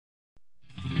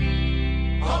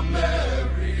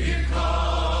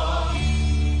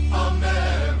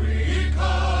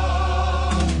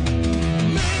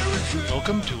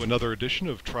Welcome to another edition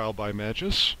of Trial by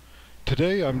Magus.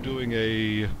 Today I'm doing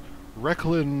a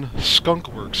Rechlin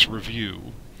Skunkwerks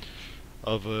review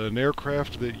of an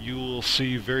aircraft that you will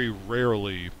see very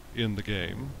rarely in the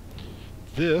game.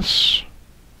 This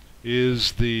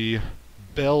is the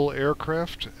Bell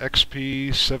aircraft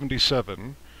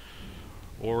XP-77,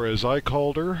 or as I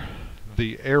called her,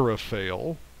 the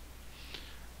Airafail.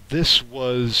 This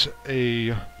was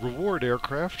a reward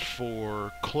aircraft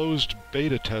for closed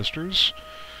beta testers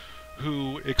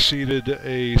who exceeded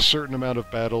a certain amount of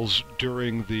battles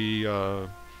during the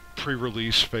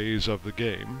pre-release phase of the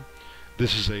game.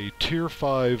 This is a Tier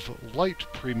 5 light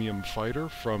premium fighter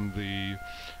from the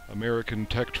American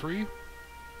Yak-3,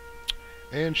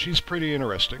 and she's pretty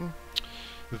interesting.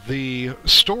 The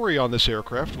story on this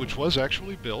aircraft, which was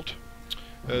actually built,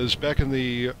 is back in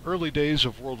the early days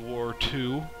of World War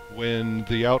II, when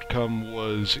the outcome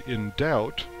was in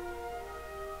doubt.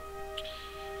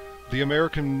 The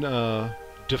American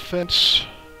defense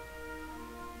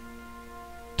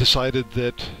decided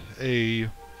that a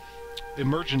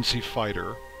emergency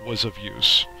fighter was of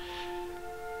use.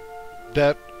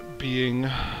 That being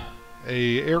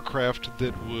a aircraft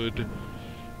that would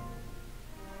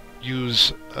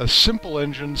use a simple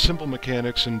engine, simple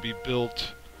mechanics, and be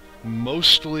built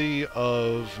mostly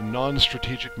of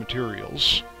non-strategic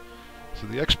materials. So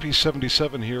the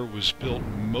XP-77 here was built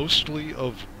mostly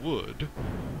of wood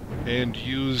and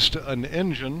used an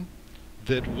engine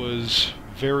that was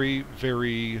very,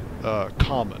 very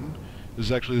common. This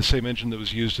is actually the same engine that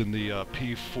was used in the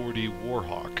P-40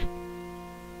 Warhawk.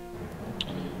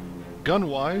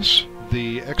 Gun-wise,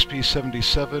 the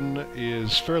XP-77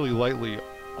 is fairly lightly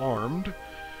armed.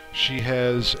 She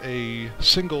has a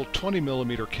single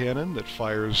 20mm cannon that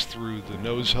fires through the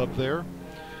nose hub there,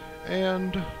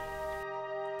 and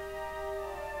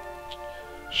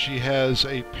she has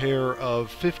a pair of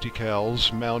 50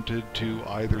 cals mounted to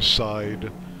either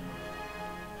side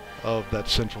of that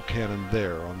central cannon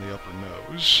there on the upper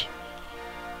nose.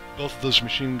 Both of those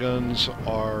machine guns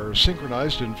are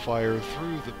synchronized and fire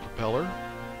through the propeller.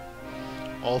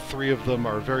 All three of them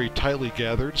are very tightly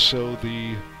gathered, so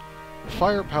the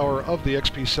firepower of the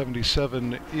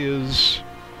XP-77 is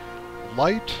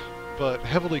light but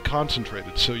heavily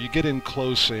concentrated, so you get in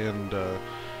close and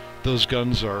those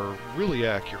guns are really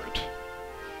accurate.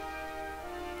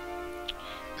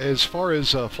 As far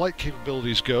as flight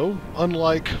capabilities go,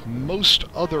 unlike most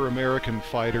other American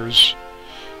fighters,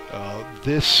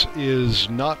 this is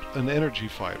not an energy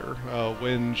fighter.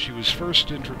 When she was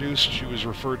first introduced, she was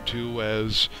referred to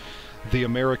as the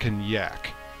American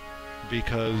Yak,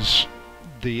 because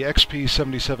the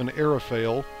XP-77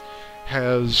 Airafail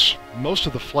has most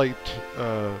of the flight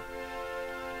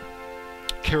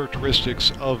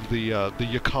characteristics of the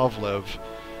Yakovlev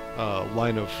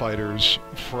line of fighters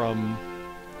from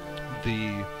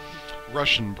the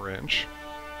Russian branch.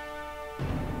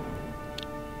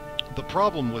 The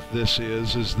problem with this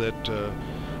is that,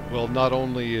 well, not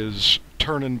only is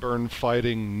turn and burn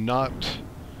fighting not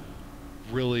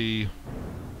really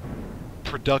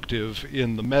productive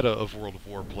in the meta of World of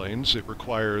Warplanes. It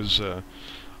requires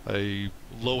a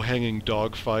low-hanging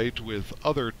dogfight with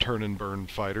other turn and burn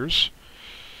fighters.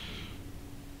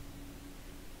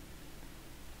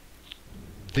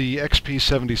 The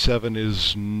XP-77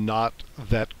 is not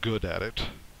that good at it.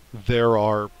 There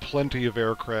are plenty of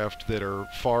aircraft that are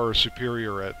far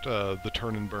superior at the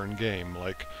turn and burn game,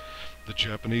 like the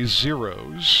Japanese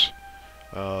Zeros,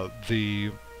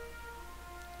 the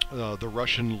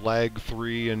Russian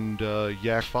LaGG-3 and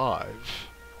Yak-5,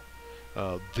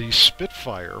 the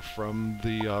Spitfire from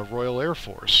the Royal Air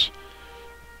Force.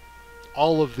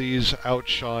 All of these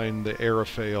outshine the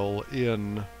Airafail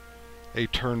in a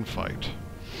turn fight,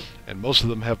 and most of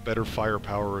them have better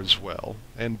firepower as well,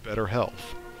 and better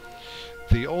health.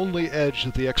 The only edge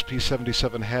that the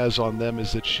XP-77 has on them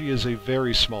is that she is a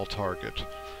very small target.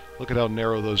 Look at how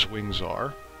narrow those wings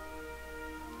are.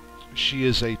 She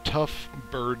is a tough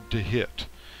bird to hit,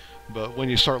 but when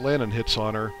you start landing hits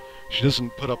on her, she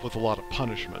doesn't put up with a lot of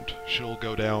punishment. She'll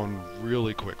go down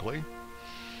really quickly.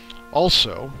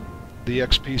 Also, the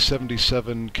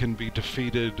XP-77 can be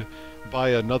defeated by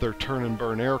another turn and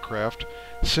burn aircraft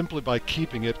simply by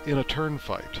keeping it in a turn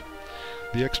fight.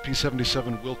 The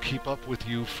XP-77 will keep up with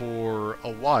you for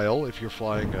a while if you're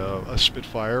flying a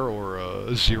Spitfire or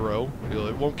a Zero.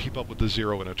 It won't keep up with the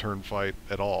Zero in a turn fight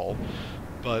at all.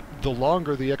 But the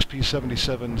longer the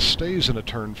XP-77 stays in a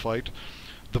turn fight,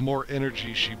 the more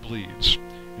energy she bleeds.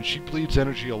 And she bleeds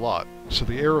energy a lot, so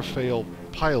the Airafail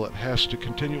pilot has to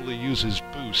continually use his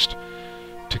boost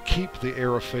to keep the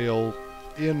Airafail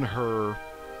in her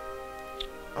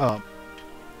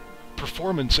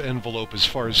performance envelope as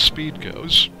far as speed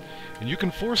goes, and you can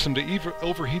force them to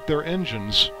overheat their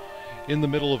engines in the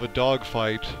middle of a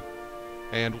dogfight,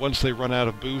 and once they run out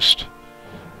of boost,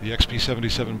 the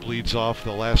XP-77 bleeds off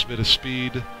the last bit of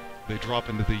speed, they drop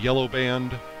into the yellow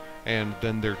band, and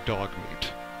then they're dog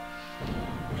meat.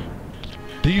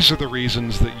 These are the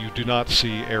reasons that you do not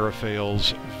see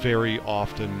airafails very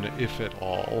often, if at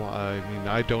all. I mean,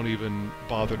 I don't even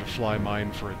bother to fly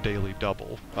mine for a daily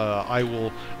double. I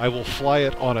will fly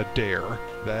it on a dare.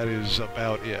 That is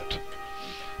about it.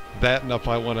 That, and if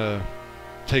I want to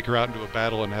take her out into a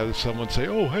battle and have someone say,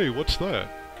 "Oh, hey, what's that?"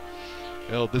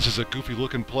 Well, this is a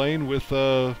goofy-looking plane with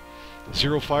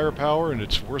zero firepower, and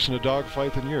it's worse in a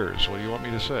dogfight than yours. What do you want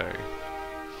me to say?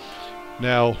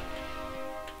 Now,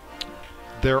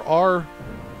 there are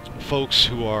folks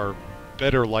who are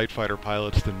better light fighter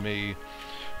pilots than me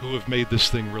who have made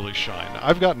this thing really shine.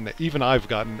 I've gotten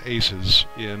aces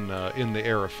in the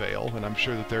Airafail, and I'm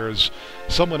sure that there is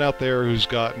someone out there who's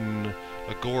gotten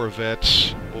a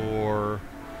Gorovets or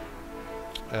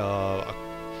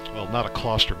well, not a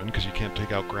Klosterman, because you can't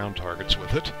take out ground targets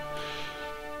with it.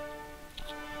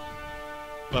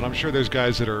 But I'm sure there's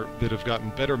guys that have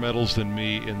gotten better medals than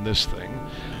me in this thing.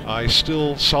 I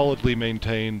still solidly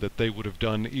maintain that they would have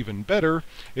done even better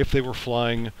if they were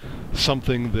flying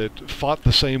something that fought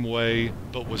the same way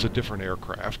but was a different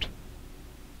aircraft.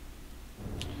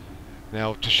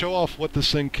 Now, to show off what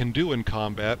this thing can do in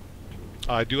combat,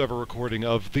 I do have a recording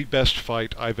of the best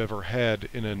fight I've ever had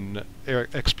in an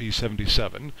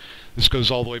XP-77. This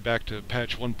goes all the way back to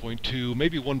patch 1.2,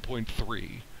 maybe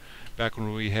 1.3. Back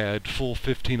when we had full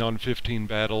 15-on-15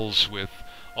 battles with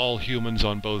all humans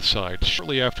on both sides,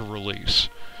 shortly after release,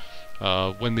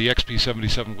 when the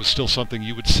XP-77 was still something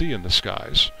you would see in the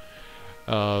skies.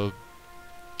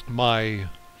 My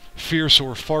Fierce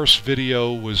or Farce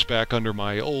video was back under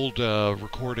my old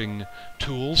recording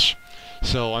tools,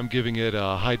 so I'm giving it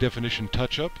a high-definition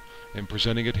touch-up and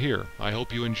presenting it here. I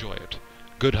hope you enjoy it.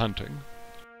 Good hunting.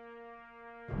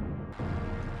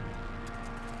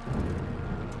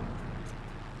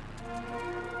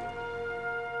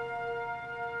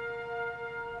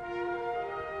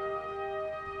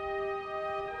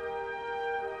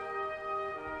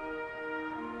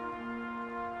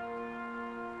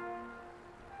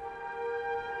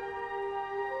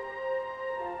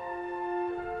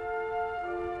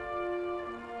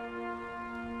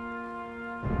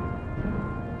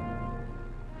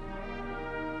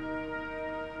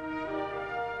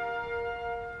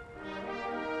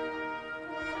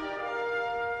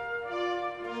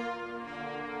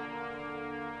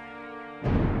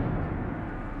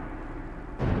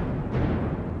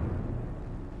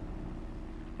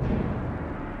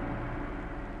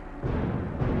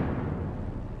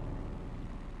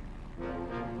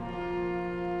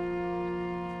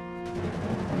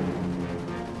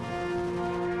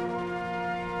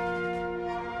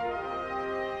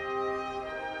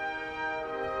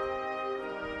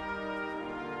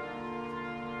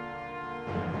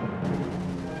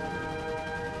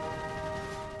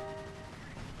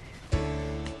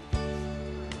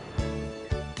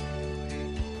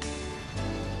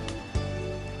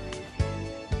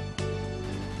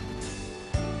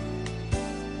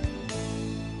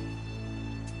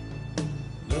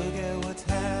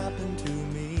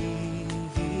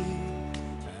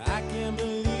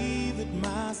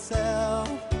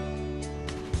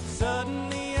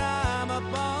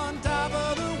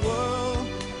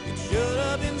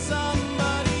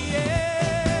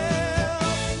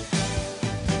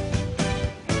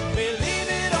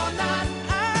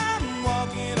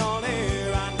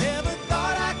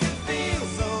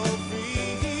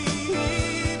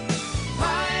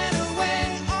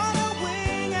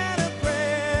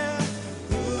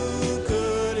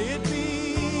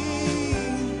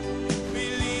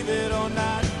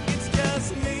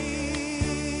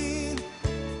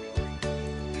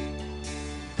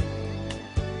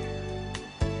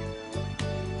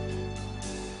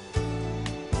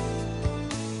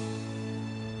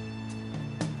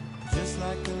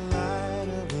 like the light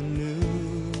of a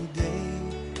new day.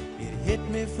 It hit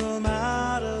me from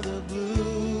out of the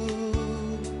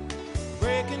blue,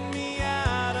 breaking me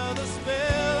out of the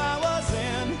spell I was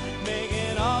in,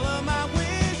 making all of my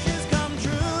wishes come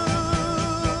true.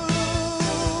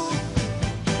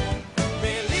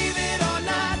 Believe it or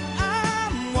not,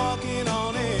 I'm walking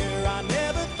on air. I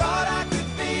never thought I could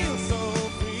feel so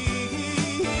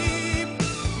free,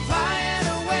 flying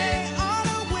away on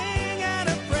a wing and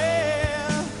a prayer.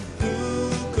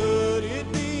 Who could it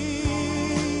be?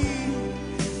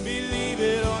 Believe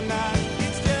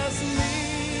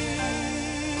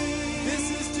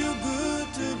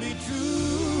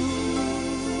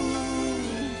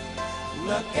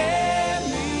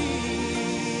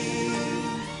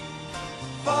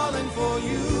for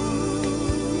you.